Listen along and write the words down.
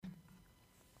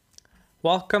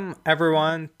Welcome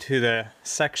everyone to the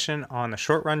section on the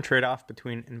short run trade-off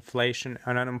between inflation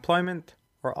and unemployment,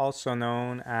 or also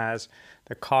known as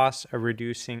the cost of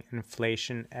reducing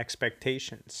inflation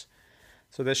expectations.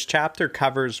 So this chapter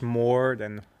covers more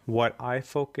than what I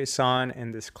focus on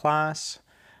in this class,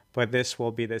 but this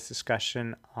will be this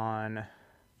discussion on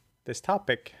this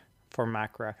topic for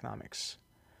macroeconomics.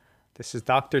 This is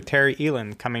Dr. Terry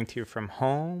Eland coming to you from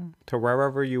home to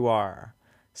wherever you are.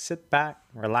 Sit back,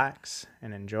 relax,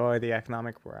 and enjoy the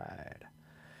economic ride.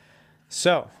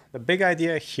 So, the big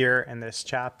idea here in this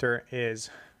chapter is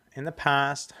in the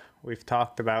past, we've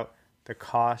talked about the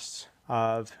costs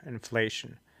of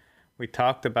inflation. We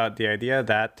talked about the idea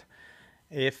that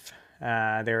if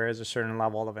there is a certain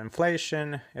level of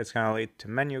inflation, it's going to lead to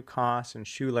menu costs and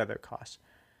shoe leather costs.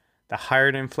 The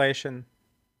higher the inflation,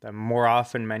 the more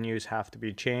often menus have to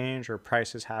be changed or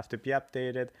prices have to be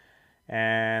updated,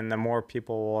 and the more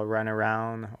people will run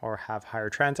around or have higher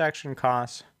transaction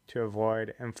costs to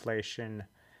avoid inflation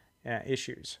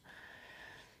issues.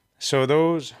 So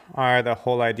those are the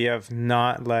whole idea of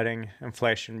not letting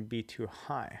inflation be too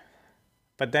high.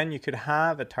 But then you could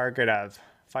have a target of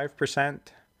 5%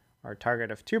 or a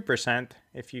target of 2%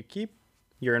 if you keep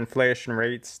your inflation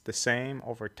rates the same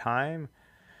over time.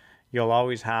 You'll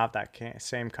always have that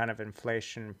same kind of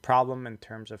inflation problem in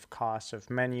terms of costs of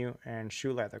menu and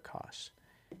shoe leather costs.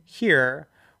 Here,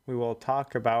 we will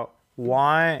talk about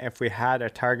why, if we had a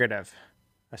target of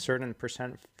a certain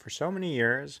percent for so many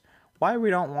years, why we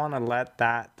don't want to let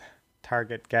that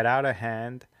target get out of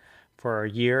hand for a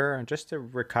year just to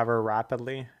recover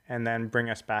rapidly and then bring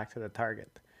us back to the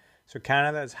target. So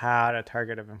Canada's had a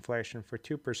target of inflation for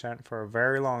 2% for a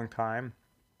very long time,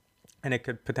 and it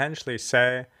could potentially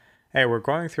say, hey, we're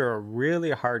going through a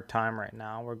really hard time right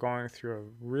now. We're going through a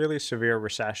really severe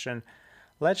recession.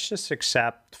 Let's just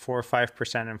accept 4 or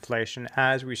 5% inflation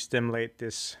as we stimulate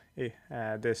this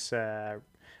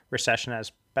recession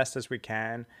as best as we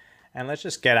can, and let's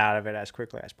just get out of it as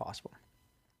quickly as possible.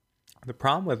 The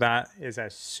problem with that is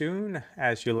as soon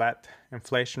as you let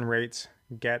inflation rates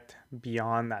get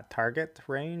beyond that target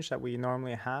range that we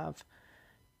normally have,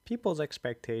 people's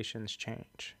expectations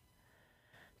change.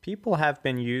 People have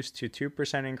been used to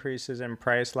 2% increases in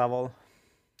price level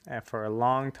for a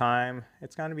long time.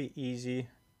 It's going to be easy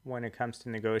when it comes to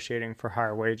negotiating for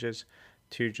higher wages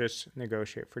to just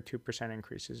negotiate for 2%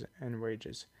 increases in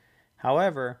wages.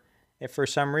 However, if for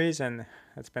some reason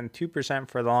it's been 2%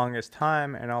 for the longest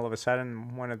time and all of a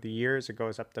sudden one of the years it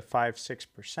goes up to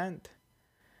 5-6%,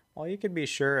 well, you could be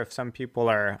sure if some people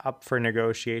are up for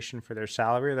negotiation for their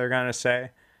salary, they're going to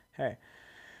say, hey,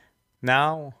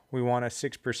 now we want a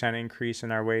 6% increase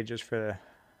in our wages for the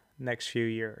next few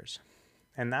years.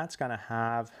 And that's going to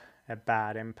have a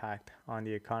bad impact on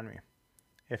the economy.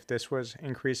 If this was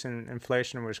increase in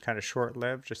inflation was kind of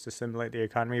short-lived, just to stimulate the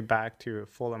economy back to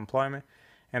full employment,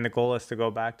 and the goal is to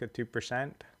go back to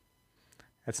 2%,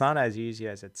 it's not as easy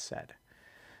as it's said.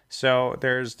 So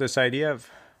there's this idea of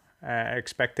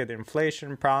expected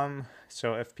inflation problem.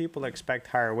 So if people expect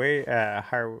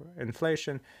higher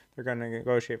inflation, they're going to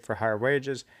negotiate for higher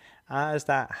wages. As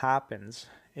that happens,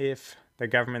 if the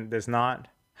government does not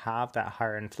have that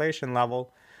higher inflation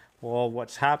level, well,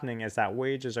 what's happening is that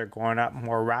wages are going up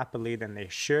more rapidly than they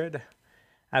should.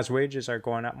 As wages are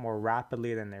going up more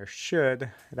rapidly than they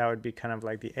should, that would be kind of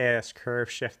like the AS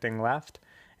curve shifting left.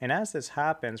 And as this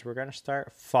happens, we're going to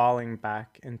start falling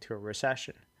back into a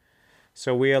recession.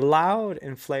 So we allowed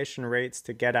inflation rates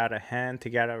to get out of hand, to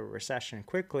get out of a recession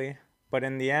quickly, but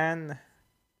in the end,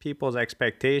 people's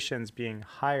expectations being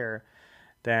higher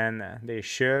than they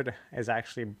should is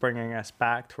actually bringing us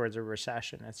back towards a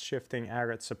recession. It's shifting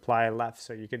aggregate supply left.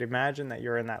 So you could imagine that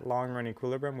you're in that long-run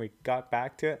equilibrium. We got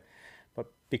back to it,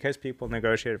 but because people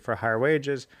negotiated for higher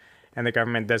wages and the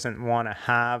government doesn't want to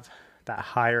have that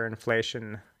higher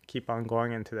inflation keep on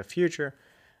going into the future,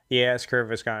 the AS curve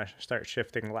is going to start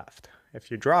shifting left. If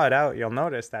you draw it out, you'll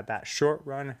notice that that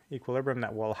short-run equilibrium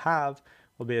that we'll have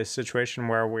will be a situation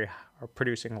where we are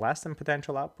producing less than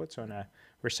potential output, so in a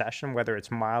recession, whether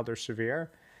it's mild or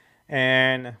severe,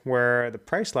 and where the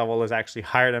price level is actually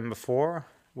higher than before,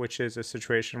 which is a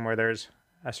situation where there's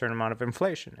a certain amount of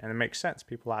inflation. And it makes sense.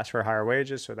 People ask for higher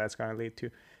wages, so that's going to lead to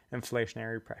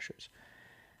inflationary pressures.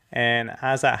 And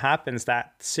as that happens,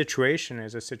 that situation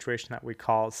is a situation that we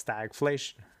call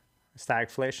stagflation.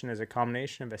 Stagflation is a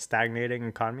combination of a stagnating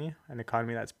economy, an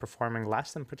economy that's performing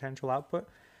less than potential output,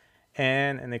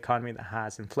 and an economy that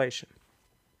has inflation.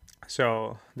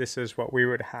 So this is what we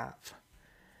would have.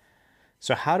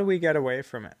 So how do we get away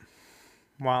from it?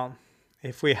 Well,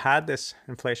 if we had this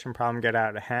inflation problem get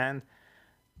out of hand,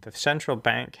 the central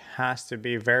bank has to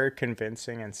be very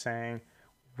convincing in saying,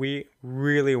 we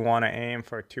really want to aim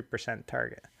for a 2%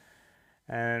 target.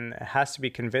 And it has to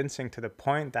be convincing to the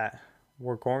point that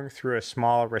we're going through a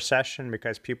small recession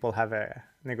because people have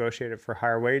negotiated for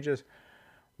higher wages.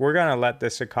 We're going to let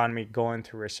this economy go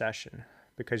into recession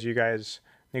because you guys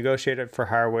negotiated for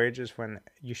higher wages when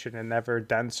you should have never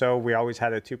done so. We always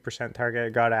had a 2% target.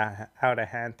 It got out of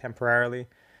hand temporarily,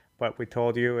 but we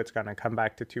told you it's going to come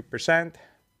back to 2%.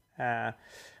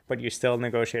 But you still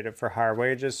negotiated for higher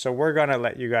wages. So we're going to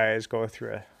let you guys go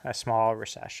through a small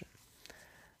recession.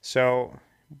 So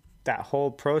that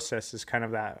whole process is kind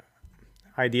of that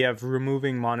idea of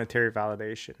removing monetary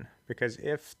validation. Because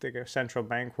if the central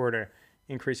bank were to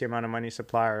increase the amount of money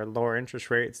supply or lower interest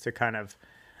rates to kind of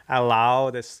allow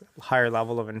this higher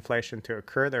level of inflation to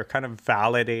occur, they're kind of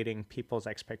validating people's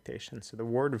expectations. So the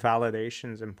word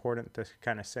validation is important to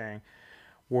kind of saying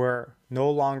we're no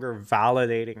longer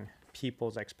validating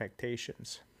people's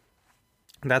expectations.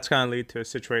 That's going to lead to a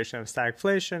situation of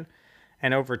stagflation,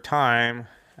 and over time,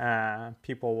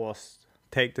 people will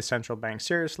take the central bank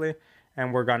seriously,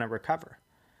 and we're going to recover.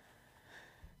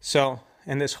 So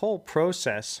in this whole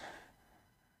process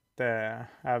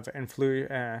of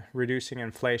reducing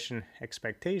inflation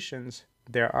expectations,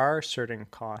 there are certain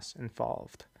costs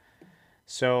involved.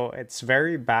 So it's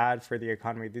very bad for the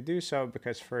economy to do so,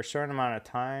 because for a certain amount of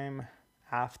time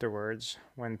afterwards,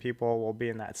 when people will be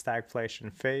in that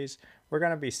stagflation phase, we're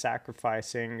going to be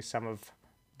sacrificing some of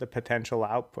the potential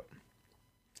output.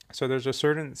 So there's a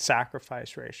certain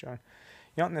sacrifice ratio.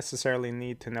 You don't necessarily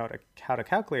need to know how to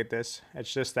calculate this.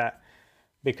 It's just that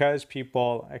because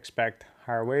people expect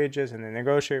higher wages and they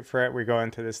negotiate for it, we go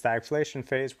into the stagflation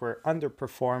phase. We're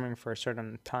underperforming for a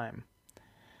certain time.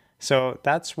 So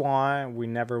that's why we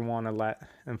never want to let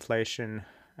inflation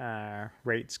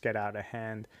rates get out of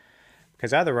hand.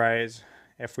 Because otherwise,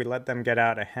 if we let them get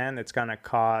out of hand, it's going to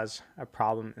cause a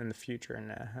problem in the future,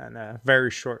 in a very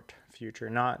short future,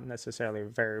 not necessarily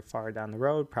very far down the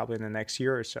road, probably in the next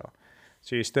year or so.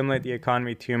 So you stimulate the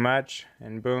economy too much,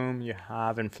 and boom, you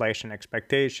have inflation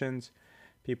expectations.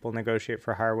 People negotiate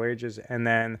for higher wages. And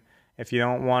then if you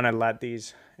don't want to let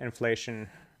these inflation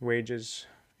wages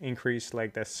increase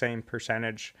like the same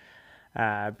percentage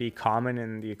be common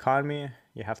in the economy,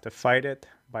 you have to fight it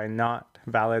by not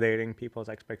validating people's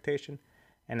expectation.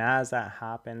 And as that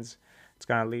happens, it's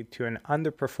going to lead to an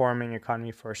underperforming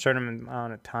economy for a certain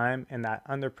amount of time. And that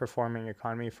underperforming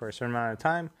economy for a certain amount of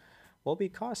time will be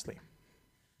costly,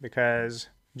 because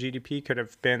GDP could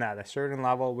have been at a certain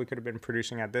level. We could have been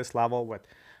producing at this level with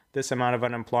this amount of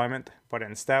unemployment, but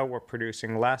instead we're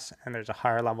producing less and there's a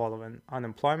higher level of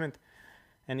unemployment,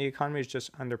 and the economy is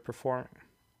just underperforming.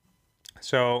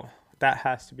 So that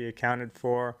has to be accounted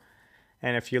for.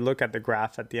 And if you look at the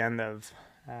graph at the end of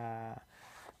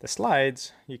the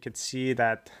slides, you could see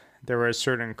that there were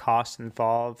certain costs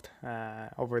involved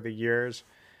over the years,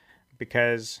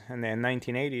 because in the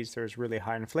 1980s there was really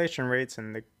high inflation rates,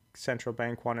 and the central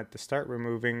bank wanted to start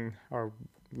removing or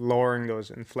lowering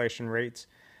those inflation rates.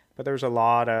 But there was a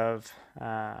lot of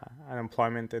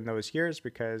unemployment in those years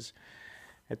because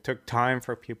it took time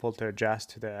for people to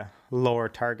adjust to the lower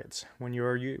targets. When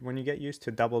you get used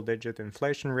to double-digit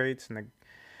inflation rates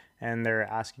and they're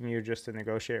asking you just to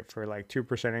negotiate for like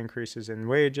 2% increases in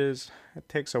wages, it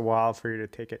takes a while for you to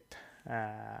take it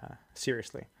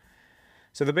seriously.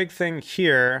 So the big thing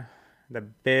here, the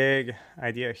big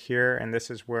idea here, and this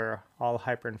is where all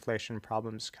hyperinflation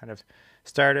problems kind of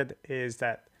started, is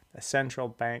that the central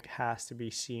bank has to be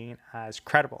seen as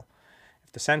credible.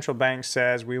 If the central bank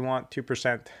says we want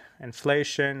 2%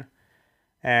 inflation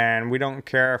and we don't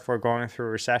care if we're going through a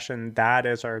recession, that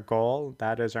is our goal,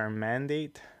 that is our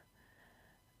mandate,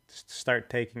 start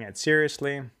taking it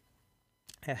seriously,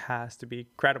 it has to be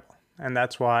credible. And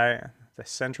that's why the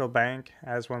central bank,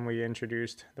 as when we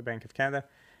introduced the Bank of Canada,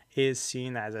 is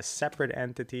seen as a separate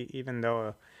entity. Even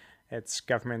though it's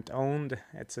government owned,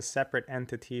 it's a separate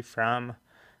entity from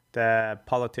the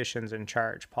politicians in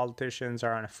charge. Politicians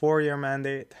are on a 4-year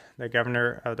mandate. The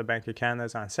governor of the Bank of Canada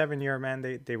is on a 7-year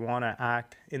mandate. They want to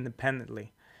act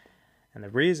independently. And the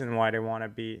reason why they want to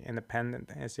be independent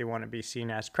is they want to be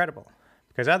seen as credible.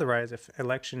 Because otherwise, if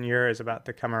election year is about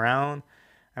to come around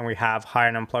and we have high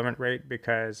unemployment rate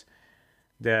because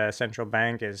the central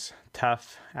bank is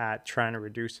tough at trying to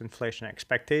reduce inflation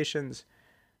expectations,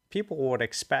 people would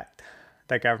expect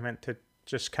the government to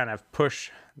just kind of push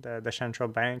the central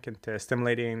bank into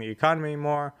stimulating the economy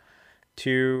more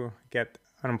to get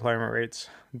unemployment rates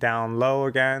down low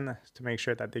again, to make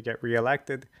sure that they get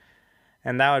reelected.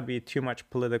 And that would be too much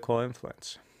political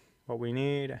influence. What we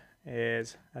need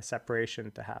is a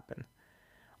separation to happen.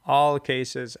 All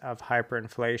cases of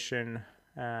hyperinflation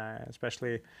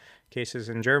especially cases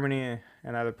in Germany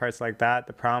and other parts like that.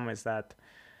 The problem is that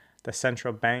the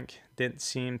central bank didn't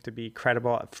seem to be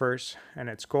credible at first in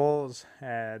its goals.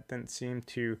 It didn't seem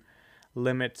to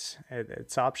limit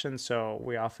its options. So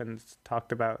we often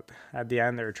talked about at the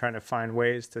end, they're trying to find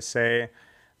ways to say,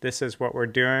 this is what we're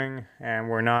doing, and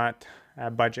we're not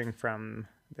budging from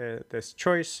this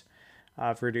choice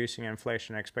of reducing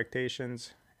inflation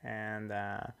expectations, and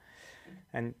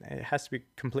it has to be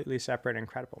completely separate and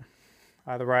credible.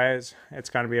 Otherwise, it's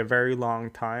going to be a very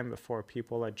long time before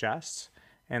people adjust,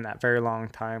 and that very long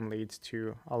time leads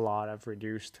to a lot of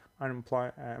reduced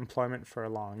employment for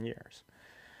long years.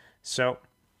 So,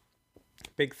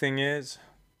 big thing is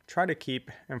try to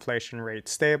keep inflation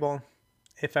rates stable.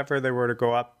 If ever they were to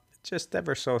go up just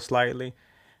ever so slightly,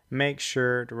 make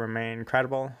sure to remain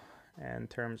credible in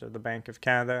terms of the Bank of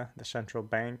Canada, the central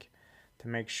bank, to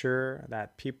make sure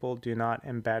that people do not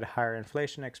embed higher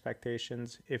inflation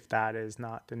expectations if that is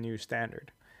not the new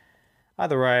standard.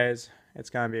 Otherwise, it's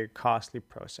going to be a costly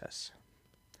process.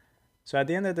 So at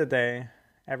the end of the day,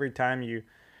 every time you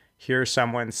hear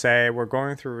someone say, we're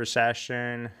going through a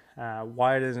recession,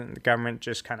 why doesn't the government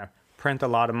just kind of print a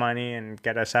lot of money and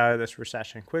get us out of this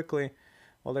recession quickly?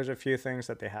 Well, there's a few things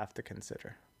that they have to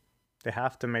consider. They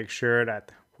have to make sure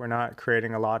that we're not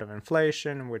creating a lot of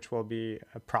inflation, which will be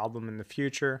a problem in the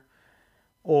future.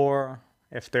 Or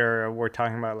if we're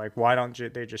talking about like, why don't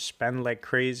they just spend like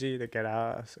crazy to get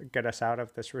us out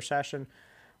of this recession?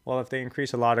 Well, if they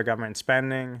increase a lot of government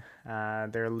spending,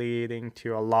 they're leading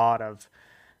to a lot of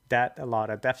debt, a lot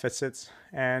of deficits,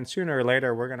 and sooner or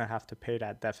later we're going to have to pay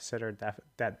that deficit or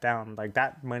debt down. Like,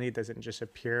 that money doesn't just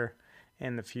appear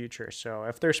in the future. So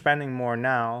if they're spending more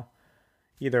now,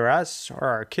 either us or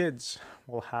our kids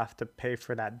will have to pay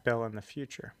for that bill in the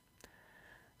future.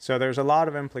 So there's a lot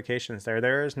of implications there.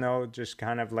 There is no just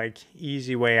kind of like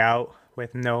easy way out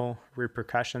with no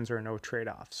repercussions or no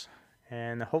trade-offs.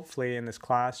 And hopefully in this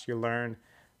class you learn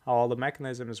how all the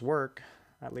mechanisms work,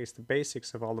 at least the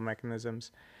basics of all the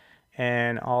mechanisms,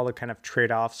 and all the kind of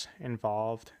trade-offs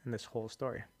involved in this whole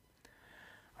story.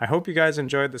 I hope you guys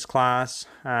enjoyed this class.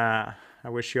 I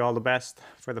wish you all the best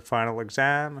for the final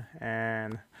exam,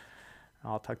 and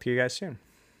I'll talk to you guys soon.